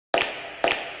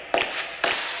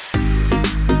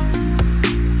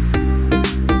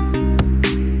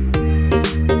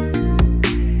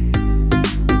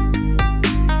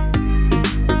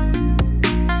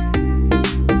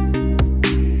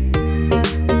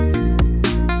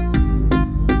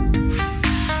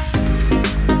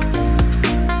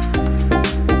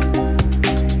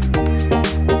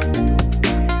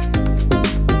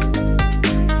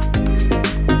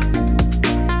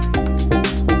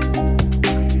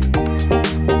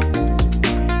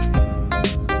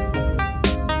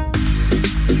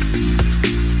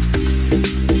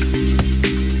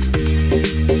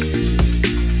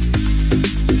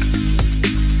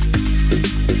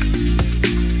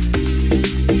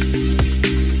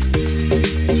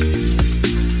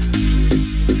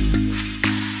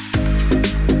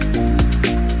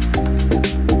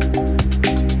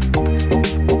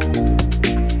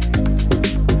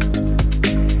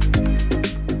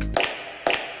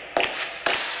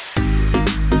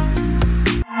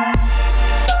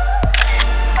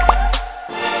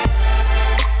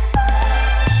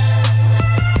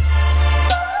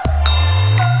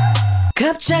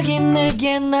갑자기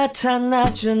내게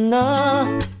나타나준 너,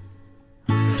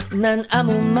 난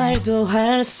아무 말도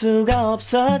할 수가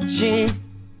없었지.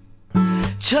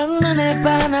 첫눈에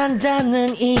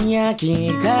반한다는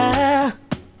이야기가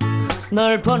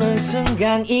널 보는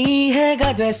순간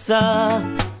이해가 됐어.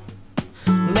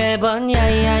 매번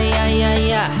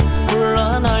야야야야야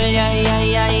불러 널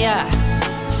야야야야,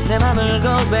 내 맘을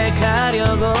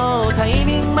고백하려고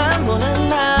타이밍만 보는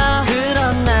나.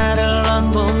 그런 나를 넌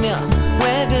보며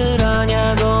왜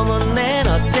그러냐고 묻네.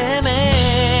 너 때문에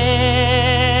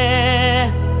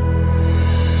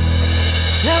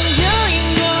I'm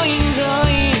going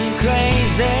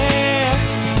crazy.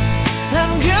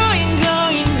 I'm going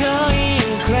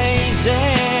crazy.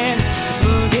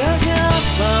 무뎌져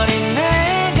버린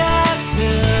내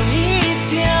가슴이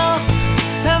뛰어.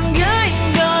 I'm going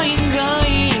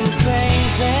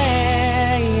crazy,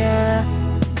 yeah.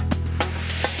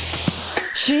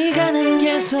 시간은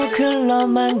계속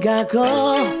흘러만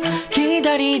가고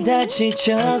기다리다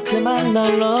지쳐 그만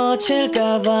널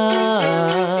놓칠까봐.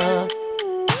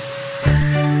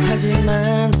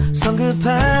 하지만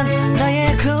성급한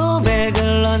나의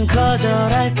고백을 넌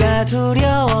거절할까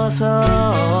두려워서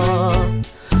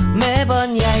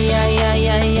매번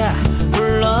야야야야야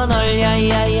불러 널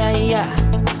야야야야.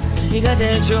 네가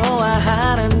제일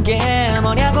좋아하는 게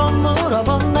뭐냐고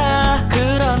물어본 나.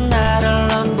 그런 나를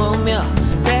넌 보며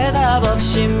대답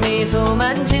없이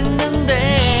미소만 짓는데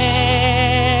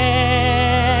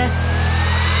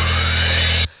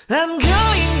I'm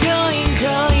going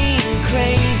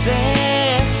crazy.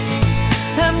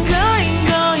 I'm going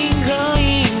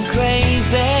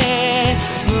crazy.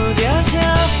 무뎌져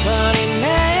버린 내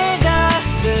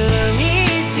가슴이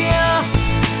뛰어.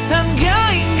 I'm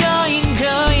going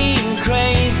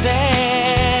crazy,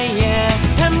 yeah.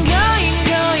 I'm going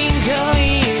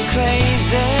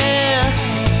crazy.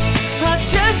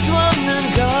 어쩔 수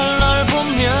없는 걸 널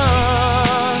보면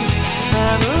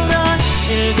아무런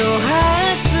일도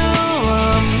할 수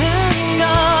없는 걸.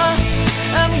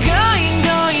 I'm going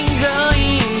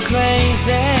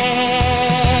crazy.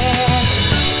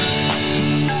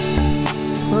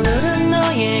 오늘은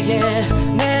너에게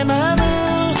내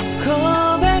맘을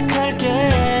고백할게.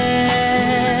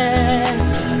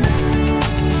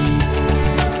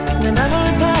 내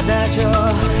맘을 받아줘.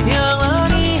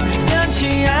 영원히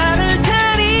변치 않을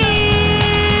테니.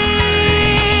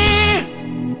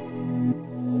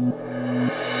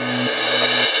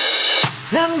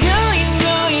 I'm going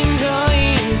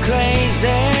crazy.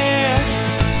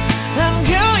 I'm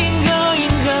going.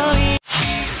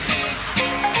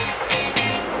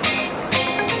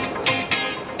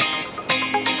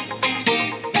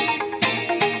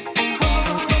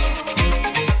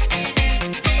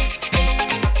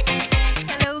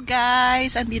 Hello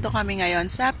guys! Andito kami ngayon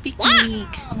sa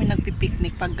picnic. Kami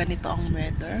nagpipiknik pag ganito ang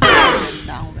weather.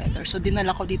 Maganda ang weather. So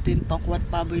dinala ko dito yung Tokwa't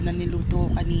Baboy na niluto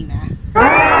ko kanina.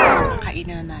 So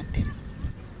kakainin na natin.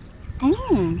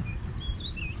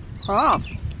 Sarap!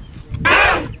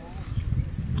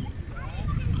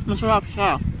 Masarap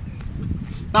siya.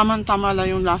 Tama-tama lang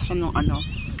yung lasa ng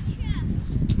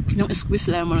yung squeeze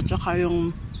lemon at saka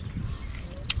yung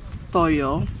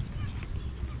toyo.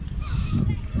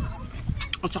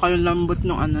 At saka yung lambot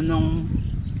nung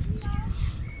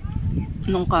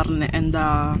nung karne and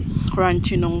the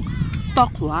crunchy nung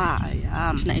tokwa.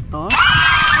 Ayan. Na ito.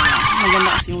 Ayan.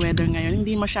 Maganda kasi yung weather ngayon.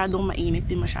 Hindi masyadong mainit,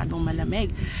 hindi masyadong malamig.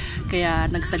 Kaya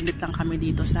nagsaglit lang kami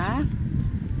dito sa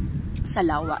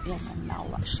lawa. Ayan, ang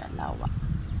lawa siya, lawa.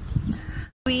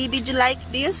 Did you like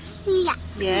this? Yeah.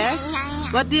 Yes?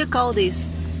 What do you call this?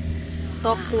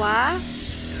 Tokwa?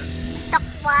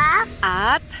 Tokwa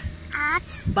At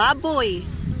baboy.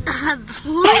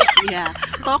 baboy. Yeah.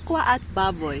 Tokwa at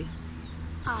baboy.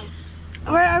 Oh.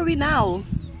 Where are we now?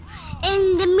 In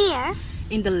the mirror.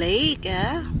 In the lake,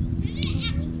 yeah?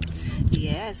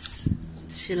 Yes.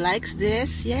 She likes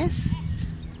this, yes?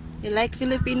 You like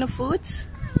Filipino foods?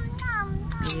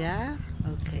 Yeah?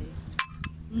 Okay.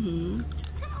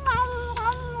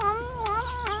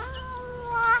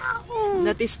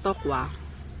 That is tokwa.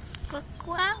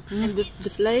 Tokwa. And the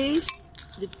place,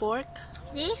 the pork.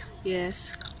 This.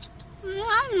 Yes.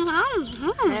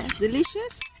 Yes.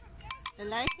 Delicious? You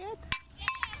like it?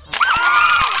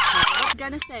 What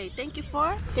gonna say? Thank you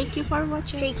for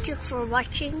watching. Thank you for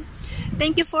watching.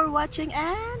 Thank you for watching,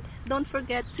 and don't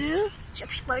forget to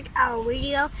Subscribe our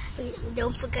video.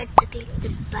 Don't forget to click the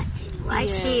button right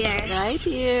here. Right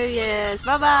here, yes.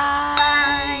 Bye-bye.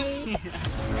 Bye.